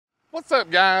What's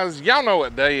up, guys? Y'all know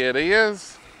what day it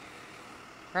is.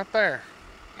 Right there.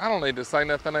 I don't need to say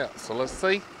nothing else. So let's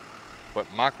see what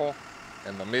Michael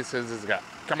and the missus has got.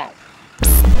 Come on.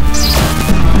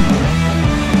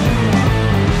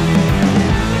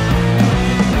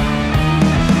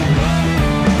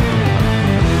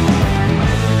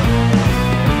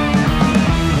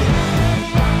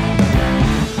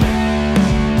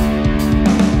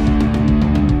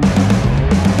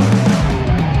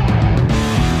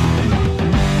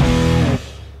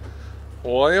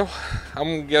 Well,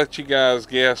 I'm gonna let you guys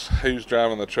guess who's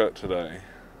driving the truck today.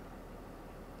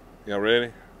 Y'all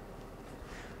ready?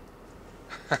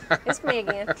 It's me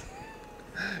again.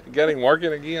 You got him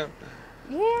working again?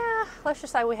 Yeah, let's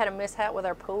just say we had a mishap with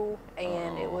our pool,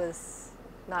 and it was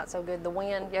not so good. The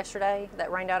wind yesterday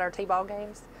that rained out our T-ball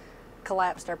games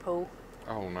collapsed our pool.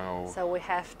 Oh no. So we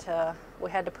had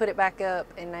to put it back up,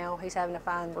 and now he's having to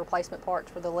find replacement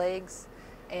parts for the legs,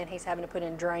 and he's having to put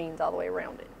in drains all the way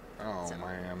around it. Oh so,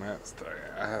 man, that's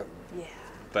yeah.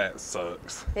 That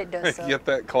sucks. It does suck. Get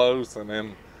that close and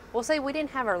then. Well, see, we didn't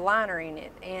have our liner in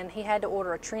it, and he had to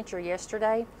order a trencher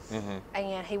yesterday,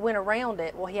 and he went around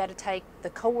it. Well, he had to take the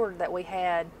cord that we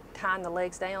had tying the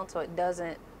legs down so it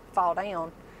doesn't fall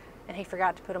down, and he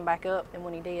forgot to put them back up, and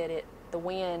when he did, the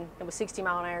wind, it was 60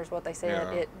 mile an hour is what they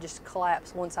said, yeah. It just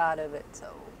collapsed one side of it,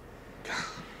 so.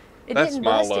 It that's didn't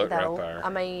my bust luck it, though. right there. I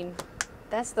mean,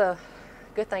 that's the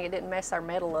good thing, it didn't mess our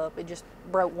metal up. It just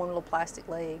broke one little plastic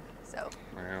leg, so.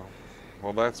 Yeah.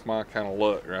 Well, that's my kind of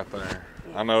luck right there.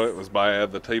 Yes. I know it was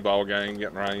bad, the T-ball game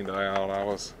getting rained out. I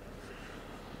was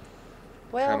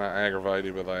kind of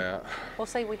aggravated with that. Well,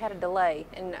 see, we had a delay,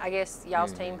 and I guess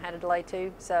y'all's team had a delay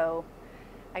too, so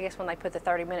I guess when they put the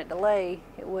 30-minute delay,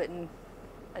 it wasn't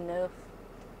enough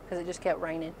because it just kept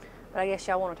raining. But I guess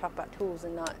y'all want to talk about tools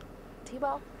and not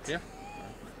T-ball? Yeah.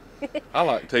 I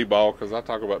like T-ball because I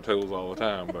talk about tools all the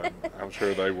time, but I'm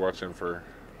sure they're watching for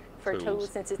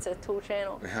tools since it's a tool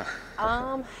channel.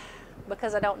 Yeah.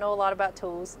 Because I don't know a lot about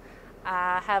tools,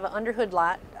 I have an Underhood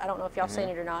light. I don't know if y'all seen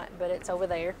it or not, but it's over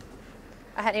there.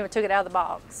 I hadn't even took it out of the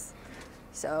box.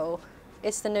 So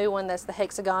it's the new one that's the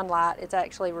hexagon light. It's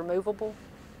actually removable.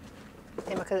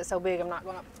 And because it's so big, I'm not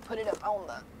going to put it up on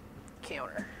the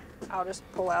counter. I'll just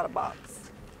pull out a box.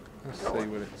 Let's see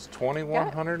what it's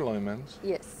 2100 lumens.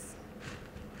 Yes.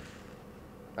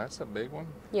 That's a big one.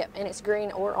 Yep, and it's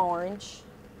green or orange.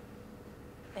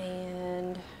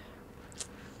 And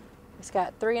it's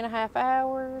got 3.5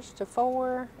 hours to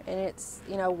 4, and it's,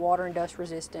 you know, water and dust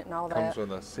resistant and all that. Comes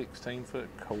with a 16-foot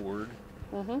cord.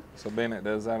 So being it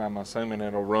does that, I'm assuming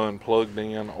it'll run plugged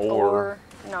in or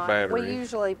not. Battery. We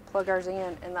usually plug ours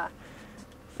in, and the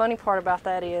funny part about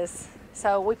that is,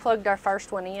 so we plugged our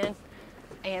first one in,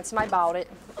 and somebody bought it.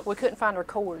 We couldn't find our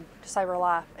cord to save our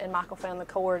life, and Michael found the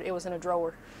cord. It was in a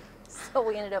drawer. So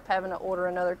we ended up having to order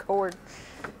another cord.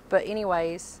 But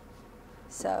anyways,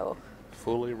 so.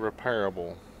 Fully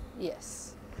repairable.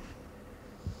 Yes.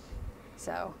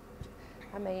 So,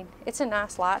 I mean, it's a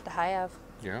nice light to have.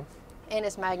 Yeah. And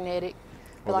it's magnetic.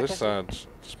 Well, like this side's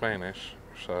Spanish,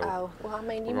 so oh, well, I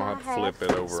mean, you we're going might to have to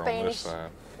flip it over Spanish on this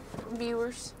side.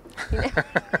 Viewers, you know.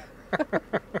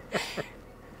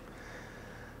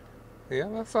 Yeah,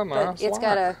 that's a nice But it's light.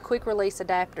 got a quick release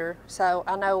adapter. So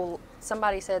I know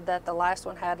somebody said that the last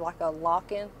one had like a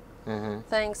lock-in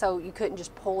thing, so you couldn't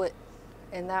just pull it.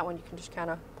 And that one you can just kind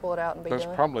of pull it out and be That's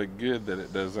done. probably good that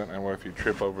it doesn't, and if you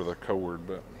trip over the cord,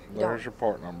 but there's your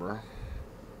part number.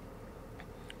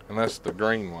 And that's the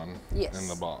green one in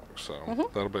the box, so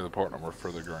that'll be the part number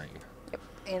for the green. Yep.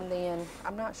 And then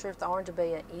I'm not sure if the orange will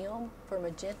be an M for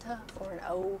magenta or an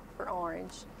O for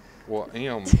orange. Well,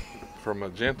 M for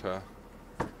magenta.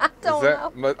 I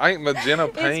don't know. Ain't magenta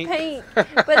pink? It's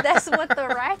pink, but that's what the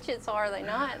ratchets are, they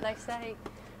not? They say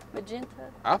magenta.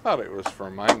 I thought it was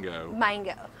for mango.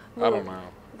 Mango. I don't know.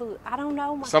 Look, I don't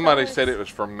know. Somebody said it was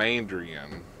for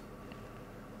mandarin.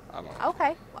 I don't know.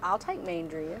 Okay, well, I'll take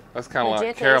mandarin. That's kind of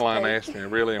like Caroline asked me a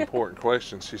really important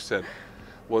question. She said,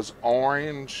 was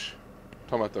orange,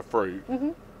 talking about the fruit,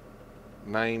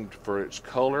 named for its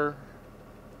color,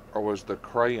 or was the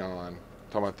crayon,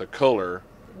 talking about the color,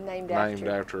 named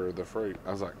after the fruit?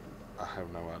 I was like, I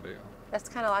have no idea. That's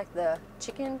kind of like the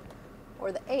chicken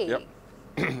or the egg. Yep.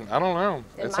 I don't know.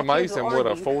 It's amazing what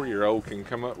a 4-year-old can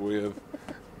come up with.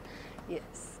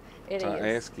 Yes, it to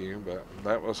ask you, but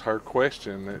that was her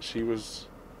question, that she was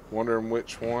wondering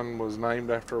which one was named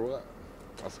after what.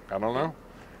 I was like, I don't know.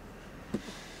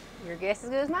 Your guess is as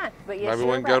good as mine, but yes, maybe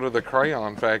we can go to the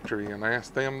crayon factory and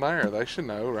ask them there. They should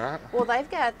know, right? Well, they've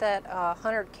got that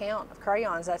 100 count of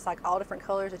crayons that's like all different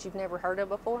colors that you've never heard of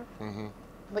before.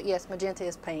 But yes, magenta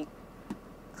is pink.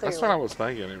 Clearly. That's what I was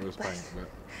thinking. It was pink. But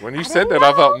when you said that,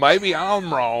 I thought maybe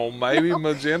I'm wrong. Maybe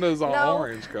magenta's on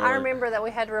orange color. I remember that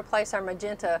we had to replace our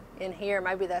magenta in here.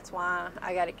 Maybe that's why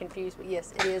I got it confused. But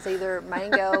yes, it is either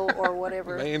mango or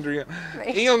whatever. Mandarin.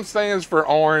 M stands for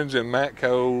orange and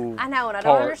Matco. I know, and I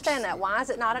don't understand that. Why is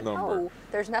it not an O?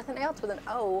 There's nothing else with an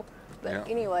O. But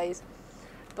anyways,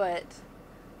 but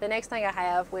the next thing I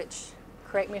have, which,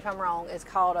 correct me if I'm wrong, is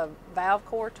called a valve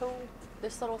core tool.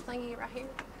 This little thingy right here.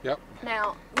 Yep.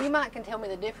 Now, you might can tell me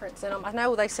the difference in them. I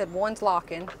know they said one's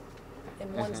locking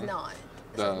and one's not.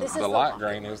 The light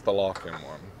green is the locking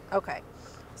one. Okay.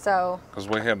 So. Because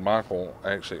we had Michael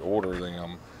actually order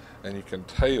them, and you can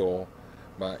tell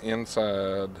by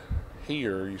inside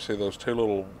here, you see those two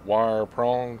little wire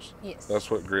prongs? Yes. That's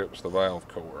what grips the valve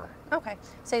core. Okay.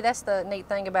 See, that's the neat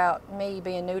thing about me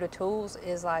being new to tools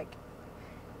is like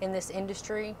in this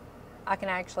industry, I can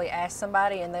actually ask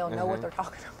somebody and they'll know what they're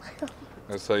talking about.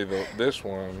 Let's see, this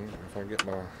one, if I get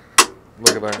my,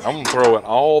 look at that. I'm going to throw it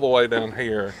all the way down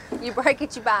here. You break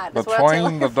it, you buy it. That's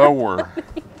between the door.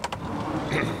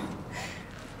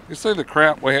 You see the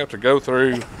crap we have to go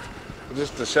through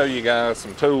just to show you guys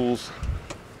some tools.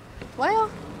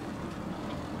 Well,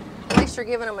 at least you're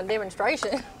giving them a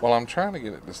demonstration. Well, I'm trying to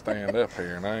get it to stand up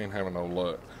here, and I ain't having no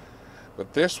luck.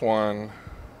 But this one,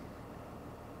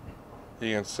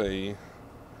 you can see,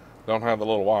 don't have the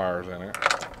little wires in it.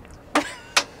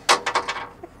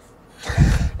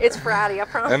 It's Friday, I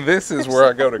promise. And this is where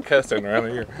I go to cussing right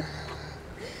here.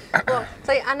 Well,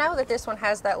 see, I know that this one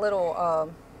has that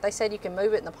little, they said you can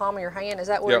move it in the palm of your hand. Is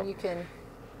that where you can,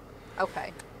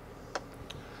 okay.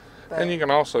 But, and you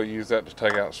can also use that to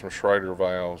take out some Schrader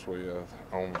valves with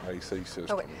on AC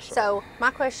systems. Okay. So my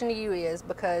question to you is,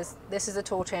 because this is a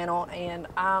tool channel and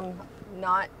I'm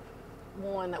not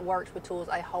one that works with tools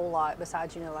a whole lot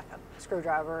besides, you know, like a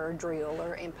screwdriver or drill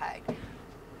or impact.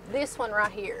 This one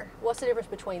right here, what's the difference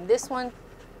between this one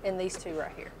and these two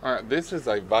right here? All right, this is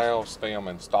a valve stem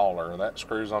installer. That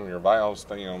screws on your valve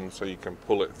stem so you can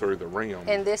pull it through the rim.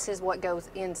 And this is what goes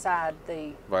inside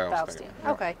the valve stem.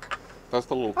 Yeah. Okay. That's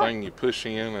the little thing you push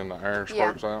in and the air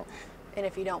squirts out. And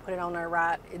if you don't put it on there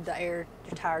right, the air,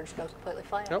 your tire just goes completely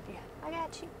flat. Yep. Yeah, I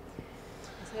got you.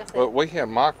 But we had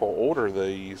Michael order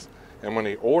these, and when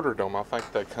he ordered them, I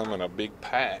think they come in a big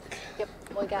pack. Yep,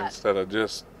 we got. Instead of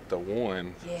just the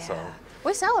one. Yeah. So.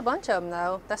 We sell a bunch of them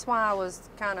though. That's why I was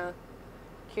kind of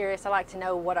curious. I like to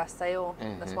know what I sell.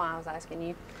 That's why I was asking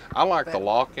you. I like the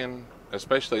lock-in,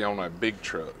 especially on a big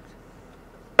truck.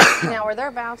 Now, are their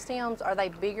valve stems, are they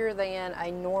bigger than a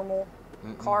normal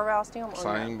car valve stem? Or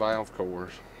same valve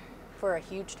cores. For a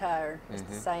huge tire, it's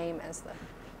the same as the,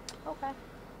 okay.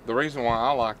 The reason why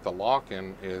I like the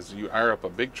lock-in is you air up a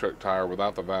big truck tire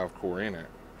without the valve core in it,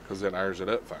 because it airs it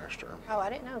up faster. Oh, I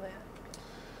didn't know that.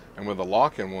 And with the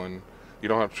lock-in one, you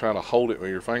don't have to try to hold it with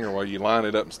your finger while you line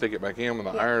it up and stick it back in when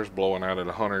the air's blowing out at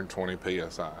 120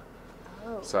 psi.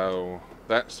 Oh. So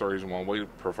that's the reason why we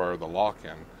prefer the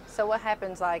lock-in. So what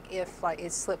happens like if like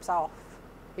it slips off?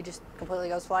 It just completely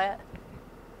goes flat?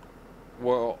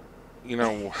 Well, you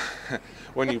know,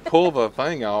 when you pull the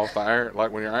thing off, the air,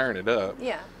 like when you're airing it up,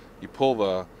 you pull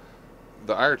the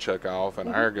air chuck off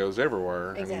and air goes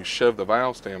everywhere, and you shove the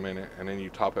valve stem in it, and then you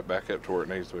top it back up to where it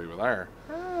needs to be with air.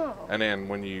 Oh. And then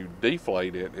when you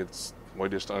deflate it, we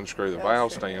just unscrew the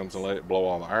valve stems and let it blow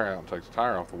all the air out and take the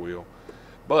tire off the wheel.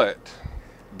 But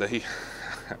the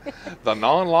the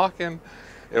non-locking,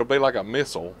 it'll be like a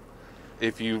missile.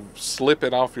 If you slip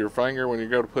it off your finger when you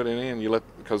go to put it in,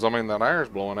 because I mean that air is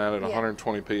blowing out at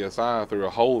 120 psi through a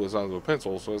hole the size of a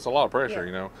pencil, so it's a lot of pressure,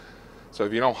 you know. So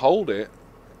if you don't hold it,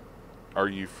 or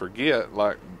you forget,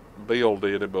 like Bill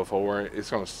did it before, it's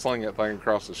going to sling that thing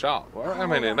across the shop. Well, I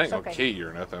mean, it ain't going to kill you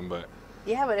or nothing, but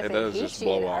but if it does hits just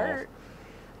blow off. Hurt.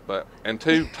 But and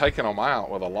two, taking them out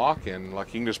with a lock-in,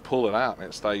 like you can just pull it out and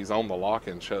it stays on the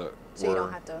lock-in chuck. So you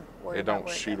don't have to worry it about don't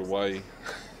where shoot it goes. away.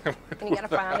 And you got to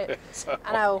find it. So.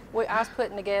 I know. I was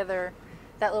putting together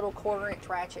that little 1/4-inch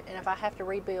ratchet, and if I have to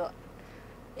rebuild,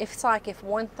 it's like if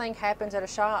one thing happens at a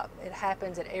shop, it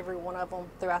happens at every one of them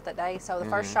throughout the day. So the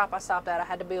first shop I stopped at, I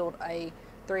had to build a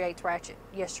 3/8 ratchet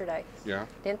yesterday. Yeah.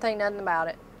 Didn't think nothing about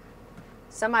it.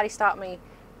 Somebody stopped me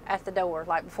at the door.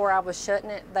 Like before I was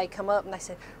shutting it, they come up and they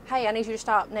said, "Hey, I need you to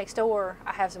stop next door.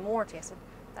 I have some warranty." I said,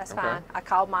 "That's fine." I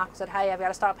called Michael, said, "Hey, I've got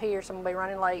to stop here, so I'm going to be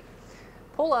running late."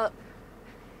 Pull up.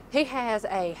 He has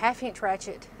a 1/2-inch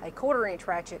ratchet, a 1/4-inch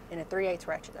ratchet, and a 3/8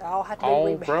 ratchet. They all have to be all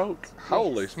rebuilt. broke.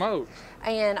 Holy smokes.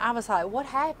 And I was like, "What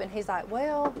happened?" He's like,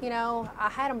 "Well, you know, I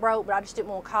had them broke, but I just didn't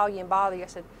want to call you and bother you." I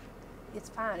said, "It's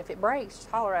fine. If it breaks, just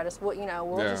holler at us. We'll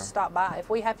just stop by. If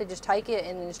we have to just take it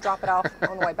and just drop it off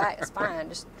on the way back, it's fine.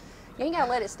 Just You ain't got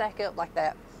to let it stack up like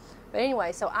that. But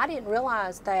anyway, so I didn't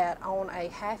realize that on a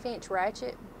 1/2-inch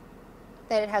ratchet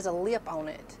that it has a lip on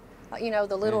it. Like, you know,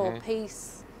 the little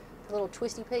piece, the little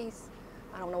twisty piece.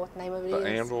 I don't know what the name of it is. The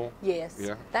anvil? Yes.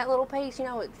 Yeah. That little piece, you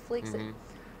know, it flicks it.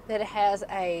 That it has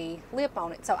a lip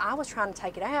on it. So I was trying to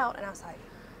take it out, and I was like,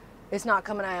 it's not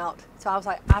coming out. So I was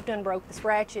like, I've done broke this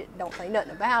ratchet. Don't think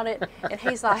nothing about it. And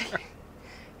he's like,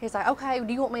 okay,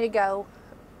 do you want me to go,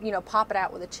 you know, pop it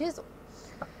out with a chisel?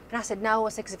 And I said, no. I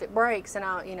said, because if it breaks, and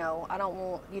I don't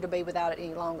want you to be without it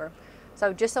any longer.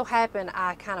 So just so happened,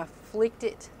 I kind of flicked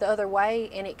it the other way,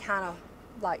 and it kind of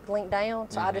like linked down.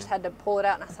 So I just had to pull it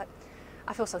out, and I was like,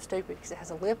 I feel so stupid because it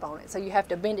has a lip on it. So you have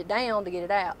to bend it down to get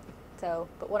it out. So,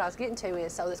 but what I was getting to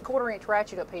is, so this 1/4-inch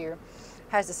ratchet up here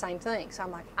has the same thing. So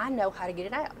I'm like, I know how to get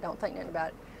it out. Don't think nothing about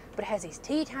it. But it has these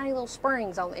teeny tiny little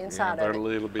springs on the inside of it. They're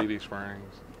little bitty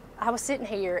springs. I was sitting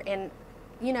here, and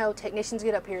you know, technicians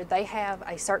get up here, they have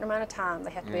a certain amount of time they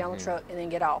have to be on the truck and then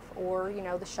get off. Or, you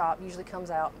know, the shop usually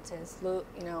comes out and says, look,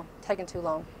 you know, taking too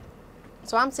long.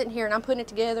 So I'm sitting here and I'm putting it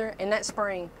together, and that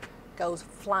spring goes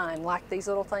flying like these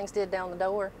little things did down the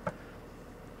door.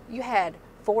 You had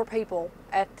 4 people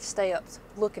at the steps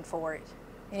looking for it,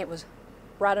 and it was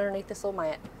right underneath this little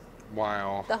mat.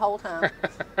 Wow. The whole time.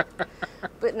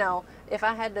 But no, if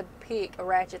I had to pick a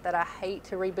ratchet that I hate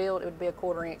to rebuild, it would be a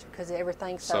 1/4-inch because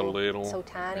everything's so little, so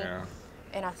tiny. Yeah.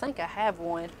 And I think I have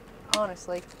one,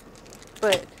 honestly.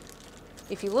 But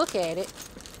if you look at it,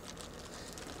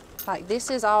 like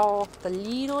this is all the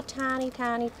little tiny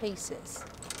pieces.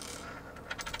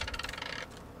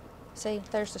 See,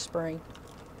 there's the spring.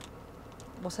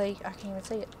 Well, see, I can't even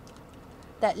see it.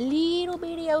 That little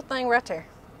bitty old thing right there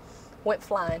went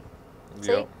flying.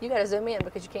 See, Yep. you got to zoom in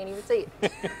because you can't even see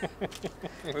it.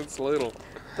 It's little.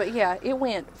 But yeah, it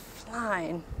went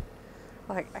flying.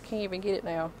 Like, I can't even get it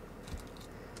now.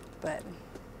 But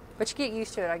you get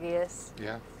used to it, I guess.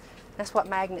 Yeah. That's what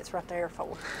magnets right there are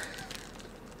for.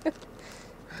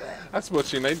 That's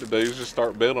what you need to do, is just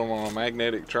start building on a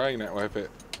magnetic train. That way, if it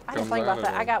I didn't comes think out about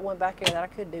that. of I got one back here that I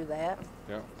could do that.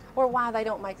 Yeah. Or why they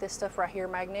don't make this stuff right here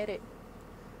magnetic.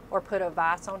 Or put a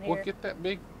vise on here. Well, get that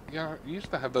big. Yeah, you used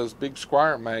to have those big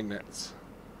square magnets.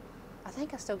 I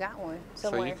think I still got one So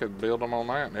somewhere. you could build them on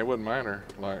that, and it wouldn't matter.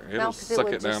 Like, it'll 'cause it suck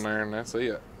would it down just- there, and that's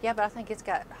it. Yeah, but I think it's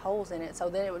got holes in it, so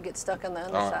then it would get stuck on the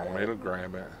underside of It'll it.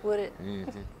 grab it. Would it?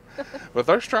 But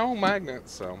they're strong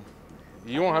magnets, so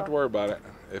you won't have to worry about it.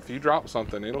 If you drop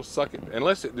something, it'll suck it,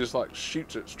 unless it just like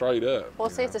shoots it straight up. Well,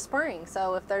 you see, know. it's a spring,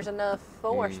 so if there's enough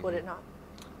force, would it not?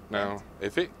 No,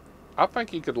 I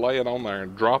think you could lay it on there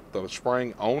and drop the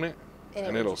spring on it, And it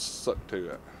and would it'll suck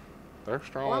to it. They're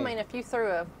strong. Well, I mean, if you threw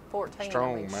a 14,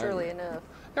 Strong I mean, surely magnet. enough.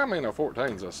 Yeah, I mean, a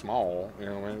 14's a small, you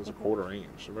know, I mean, it's a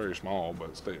 1/4-inch, very small,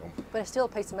 but still. But it's still a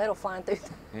piece of metal flying through.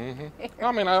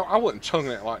 I mean, I wasn't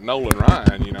chunking it like Nolan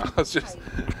Ryan, you know.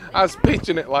 I was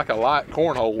pitching it like a light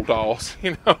cornhole toss,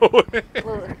 you know.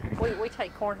 Look, we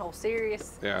take cornhole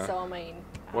serious. Yeah. So, I mean.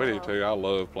 We do don't know. too. I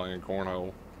love playing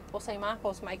cornhole. Well, see,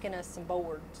 Michael's making us some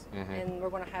boards, and we're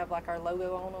going to have like our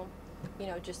logo on them, you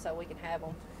know, just so we can have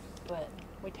them. But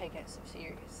we take that so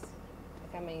serious.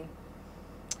 Like, I mean,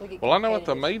 we get Well, I know at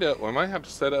the competitive. meetup, we may have to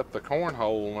set up the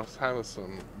cornhole and let's have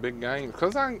some big games.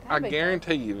 Because I That'd be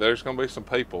guarantee you there's going to be some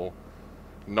people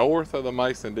north of the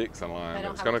Mason-Dixon line They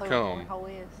don't that's have a going to clue what come.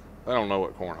 cornhole is. They don't know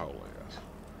what cornhole is.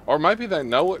 Or maybe they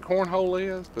know what cornhole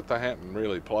is, but they haven't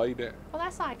really played it. Well,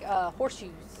 that's like horseshoes.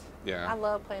 Yeah. I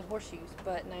love playing horseshoes,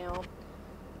 but now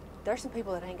there's some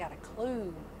people that ain't got a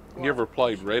clue. You ever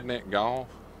played redneck golf?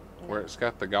 Where it's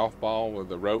got the golf ball with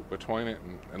the rope between it,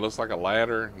 and it looks like a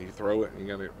ladder, and you throw it and you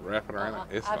got to wrap it around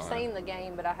it. It's I've fun. seen the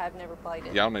game, but I have never played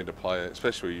it. Y'all need to play it,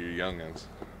 especially you youngins.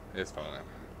 It's fun.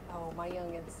 Oh, my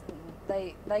youngins,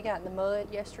 they got in the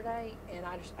mud yesterday, and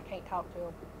I can't talk to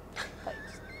them.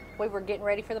 We were getting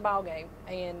ready for the ball game,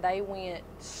 and they went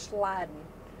sliding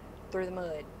through the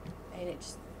mud, and it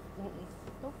just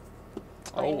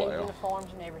Oh, brand new well. uniforms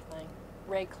and everything,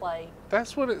 red clay.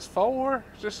 That's what it's for.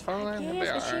 It's just fun. It'll be Yes,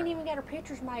 all but she ain't right. even got her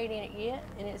pictures made in it yet,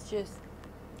 and it's just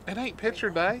It ain't picture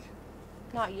day.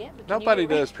 not yet. But can you Nobody get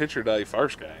ready? does picture day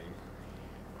first game.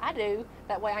 I do.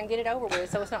 That way I can get it over with,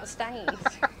 so it's not stained.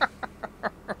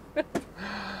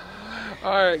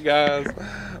 All right, guys.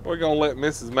 We're going to let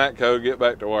Mrs. Matco get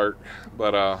back to work.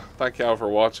 But thank y'all for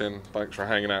watching. Thanks for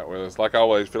hanging out with us. Like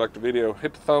always, if you like the video,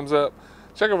 hit the thumbs up.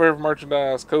 Check over here for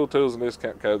merchandise, cool tools, and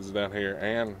discount codes down here.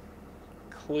 And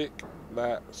click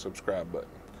that subscribe button.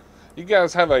 You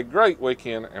guys have a great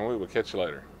weekend, and we will catch you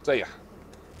later. See ya.